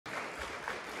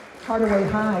Hardaway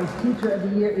High's Teacher of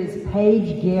the Year is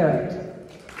Paige Garrett.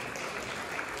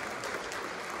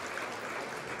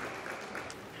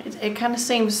 It kind of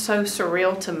seems so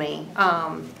surreal to me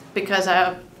because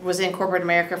I was in corporate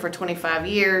America for 25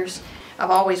 years. I've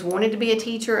always wanted to be a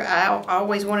teacher. I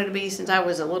always wanted to be since I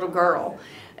was a little girl,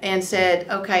 and said,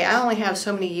 okay, I only have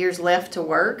so many years left to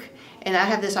work, and I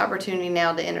have this opportunity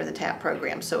now to enter the TAP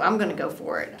program, so I'm going to go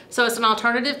for it. So it's an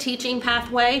alternative teaching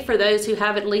pathway for those who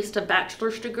have at least a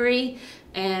bachelor's degree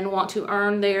and want to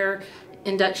earn their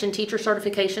induction teacher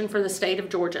certification for the state of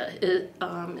Georgia.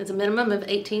 It's a minimum of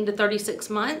 18 to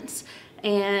 36 months,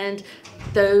 and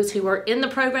those who are in the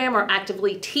program are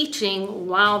actively teaching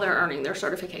while they're earning their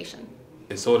certification.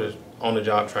 It's sort of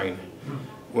on-the-job training.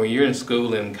 When you're in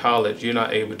school and college, you're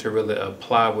not able to really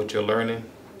apply what you're learning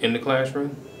in the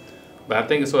classroom. But I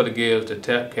think it sort of gives the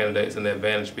TAP candidates an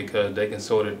advantage because they can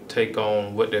sort of take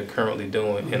on what they're currently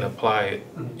doing and apply it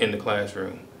in the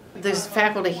classroom. This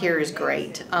faculty here is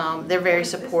great. They're very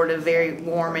supportive, very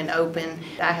warm and open.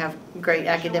 I have great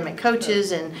academic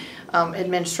coaches, and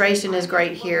administration is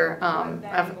great here.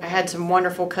 I've had some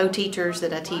wonderful co-teachers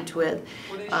that I teach with.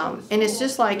 And it's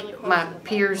just like my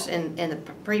peers in the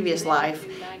previous life,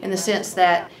 in the sense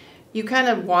that you kind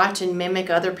of watch and mimic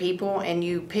other people, and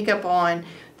you pick up on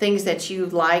things that you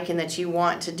like and that you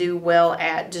want to do well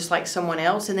at, just like someone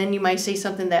else, and then you may see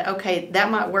something that, okay, that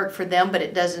might work for them, but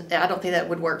it doesn't, I don't think that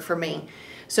would work for me.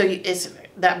 So it's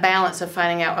that balance of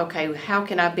finding out, okay, how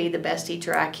can I be the best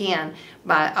teacher I can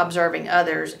by observing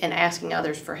others and asking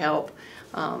others for help,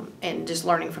 and just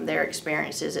learning from their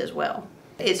experiences as well.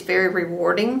 It's very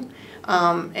rewarding,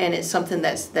 and it's something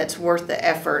that's worth the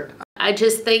effort. I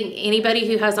just think anybody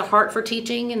who has a heart for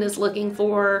teaching and is looking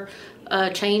for a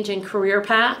change in career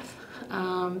path,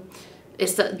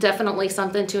 it's definitely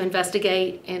something to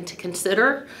investigate and to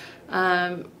consider.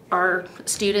 Our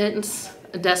students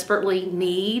desperately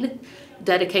need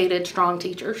dedicated, strong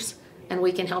teachers, and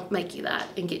we can help make you that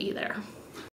and get you there.